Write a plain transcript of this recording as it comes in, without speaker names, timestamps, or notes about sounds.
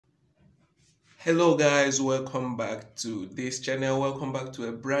Hello guys, welcome back to this channel. Welcome back to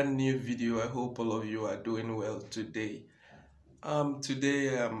a brand new video. I hope all of you are doing well today.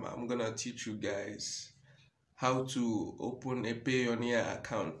 Today I'm gonna teach you guys how to open a Payoneer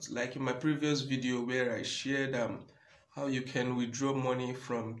account. Like in my previous video where I shared how you can withdraw money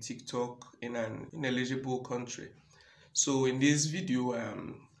from TikTok in an ineligible country. So in this video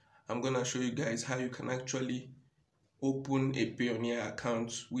I'm gonna show you guys how you can actually open a Payoneer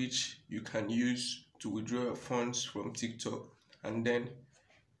account which you can use to withdraw your funds from TikTok and then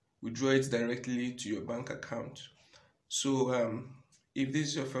withdraw it directly to your bank account. So if this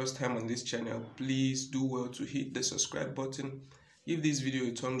is your first time on this channel, please do well to hit the subscribe button, give this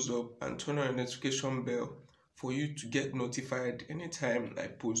video a thumbs up and turn on the notification bell for you to get notified anytime I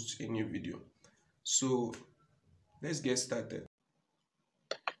post a new video. So let's get started.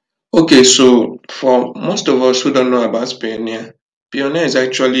 Okay, so for most of us who don't know about Payoneer, Payoneer is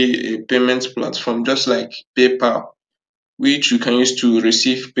actually a payment platform just like PayPal, which you can use to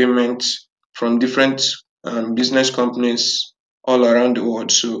receive payments from different business companies all around the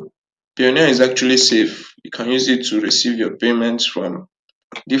world. So Payoneer is actually safe. You can use it to receive your payments from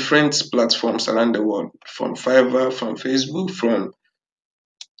different platforms around the world, from Fiverr, from Facebook, from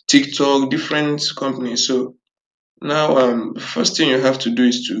TikTok, different companies. So now, the first thing you have to do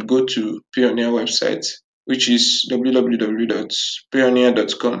is to go to Payoneer website, which is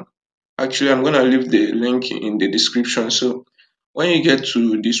www.payoneer.com. Actually, I'm gonna leave the link in the description. So when you get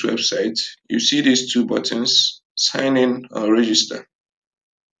to this website, you see these two buttons, sign in or register.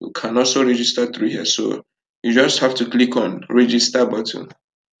 You can also register through here. So you just have to click on register button.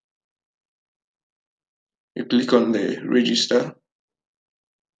 You click on the register.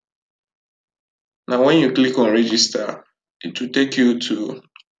 Now, when you click on register, it will take you to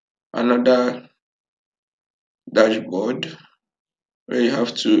another dashboard where you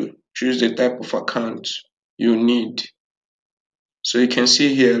have to choose the type of account you need. So you can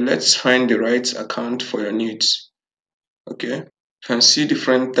see here, let's find the right account for your needs. Okay, you can see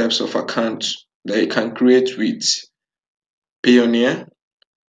different types of accounts that you can create with Payoneer.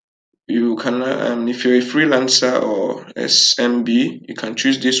 You can, if you're a freelancer or SMB, you can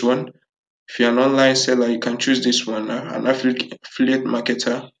choose this one. If you're an online seller, you can choose this one, an affiliate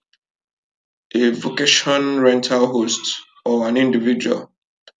marketer, a vocation rental host, or an individual.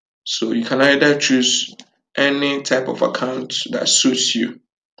 So you can either choose any type of account that suits you.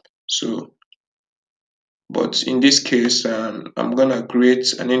 So, but in this case, I'm gonna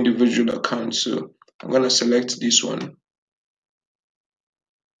create an individual account. So I'm gonna select this one.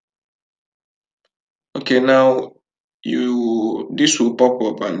 Okay, now this will pop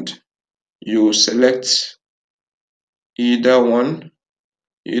up and you select either one.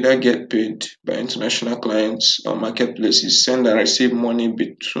 You either get paid by international clients or marketplaces, send and receive money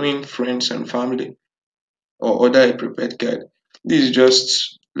between friends and family, or order a prepaid card. This is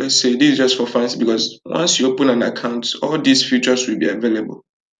just, let's say this is just for fancy, because once you open an account, all these features will be available.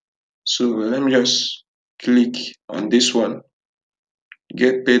 So let me just click on this one,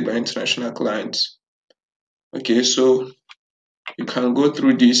 get paid by international clients. Okay, so you can go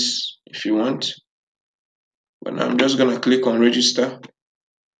through this if you want, but I'm just gonna click on register.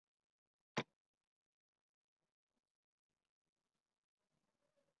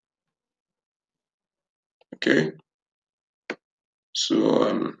 Okay,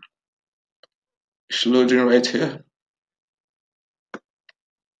 so it's loading right here.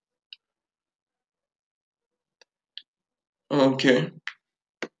 Okay,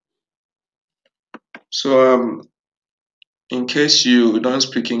 so in case you don't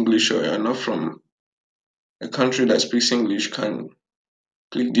speak English or you're not from a country that speaks English, you can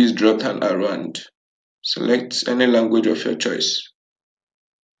click this drop down arrow and select any language of your choice.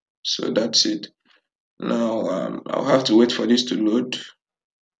 So that's it. Now I'll have to wait for this to load.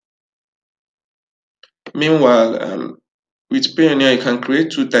 Meanwhile, with Payoneer, you can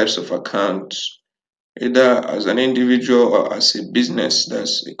create two types of accounts, either as an individual or as a business,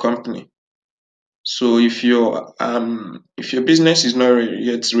 that's a company. So if your business is not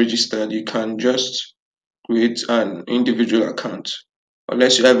yet registered, you can just create an individual account.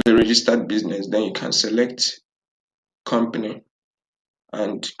 Unless you have a registered business, then you can select company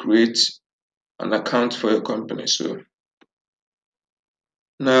and create an account for your company. So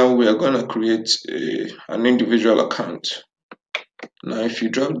now we are going to create an individual account. Now if you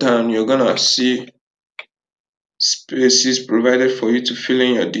drop down, you're going to see spaces provided for you to fill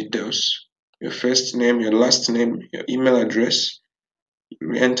in your details, your first name, your last name, your email address.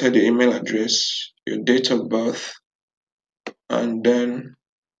 You enter the email address, your date of birth, and then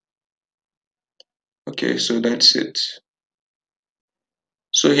okay, so that's it.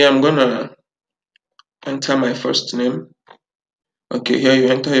 So here I'm gonna enter my first name. Okay, here you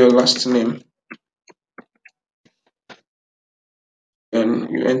enter your last name, and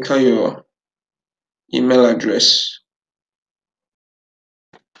you enter your email address.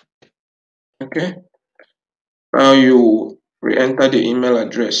 Okay, now you re-enter the email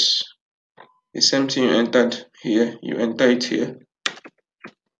address. The same thing you entered here, you enter it here.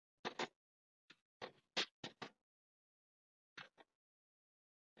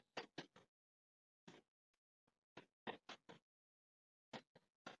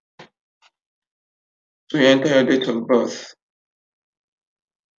 So you enter your date of birth.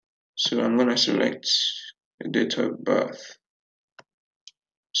 So I'm gonna select the date of birth.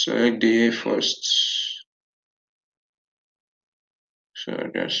 Select the year first. So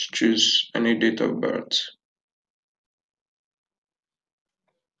just choose any date of birth.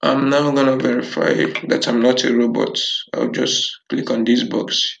 I'm now gonna verify that I'm not a robot. I'll just click on this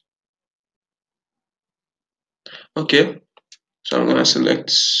box. Okay, so I'm gonna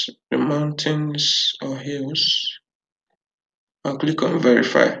select the mountains or hills. I'll click on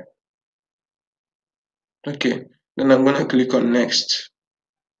verify. Okay, then I'm gonna click on next.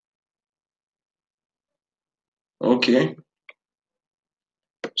 Okay,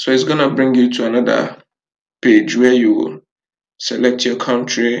 so it's gonna bring you to another page where you select your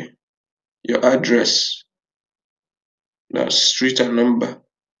country, your address, that's street and number,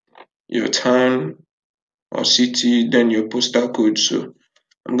 your town or city, then your postal code. So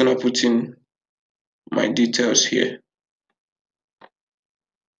I'm gonna put in my details here.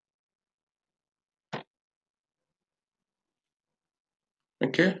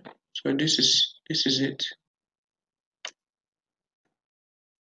 Okay, so this is it.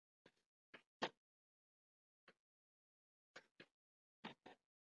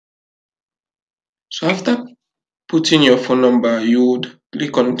 So after putting your phone number, you would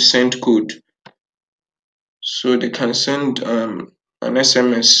click on send code, so they can send an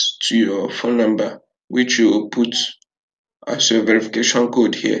SMS to your phone number, which you will put as your verification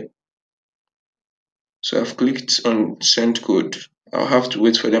code here. So I've clicked on send code. I'll have to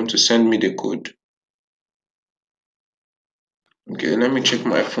wait for them to send me the code. Okay, let me check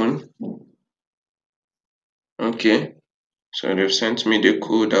my phone. Okay, so they've sent me the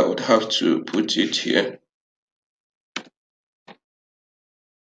code. I would have to put it here.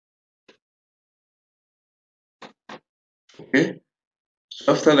 Okay,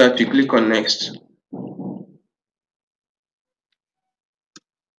 so after that you click on next.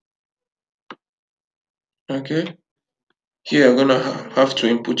 Okay, here you're gonna have to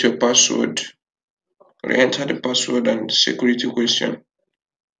input your password, re-enter the password and security question.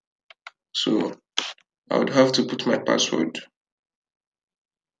 So I would have to put my password.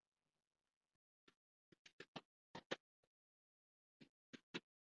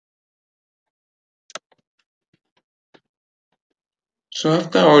 So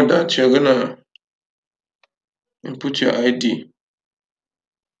after all that, you're gonna input your ID,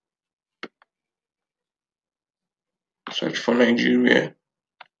 search for Nigeria,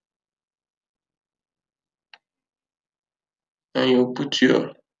 and you put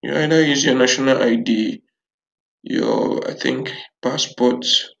you either use your national ID, your I think passport.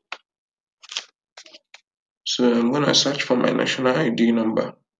 So I'm gonna search for my national ID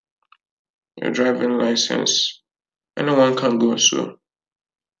number, your driving license. Anyone can go, so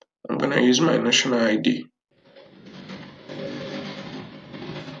I'm gonna use my national ID.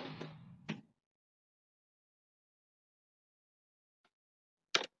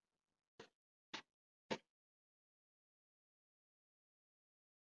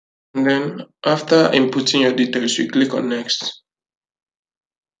 And then after inputting your details, you click on next.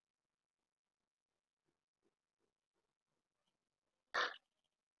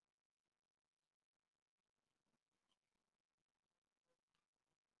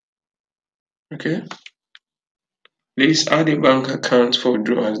 Okay. Please add a bank account for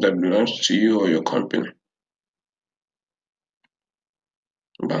withdrawals that belongs to you or your company.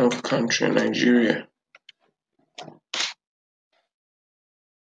 Bank country Nigeria.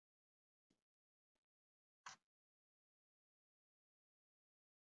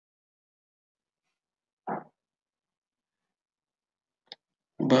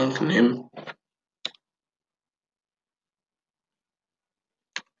 Bank name.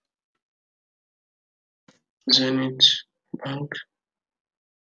 Zenith Bank.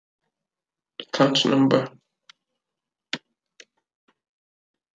 Account number.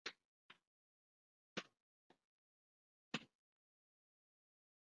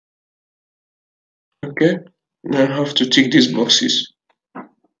 Okay. Then I have to tick these boxes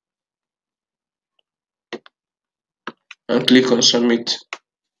and click on submit.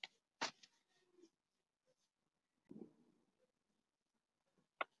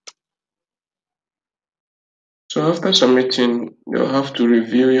 So after submitting, you'll have to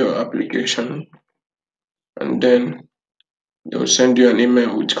review your application, and then they'll send you an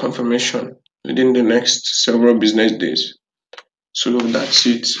email with confirmation within the next several business days. So that's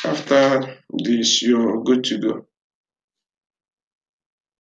it. After this, you're good to go.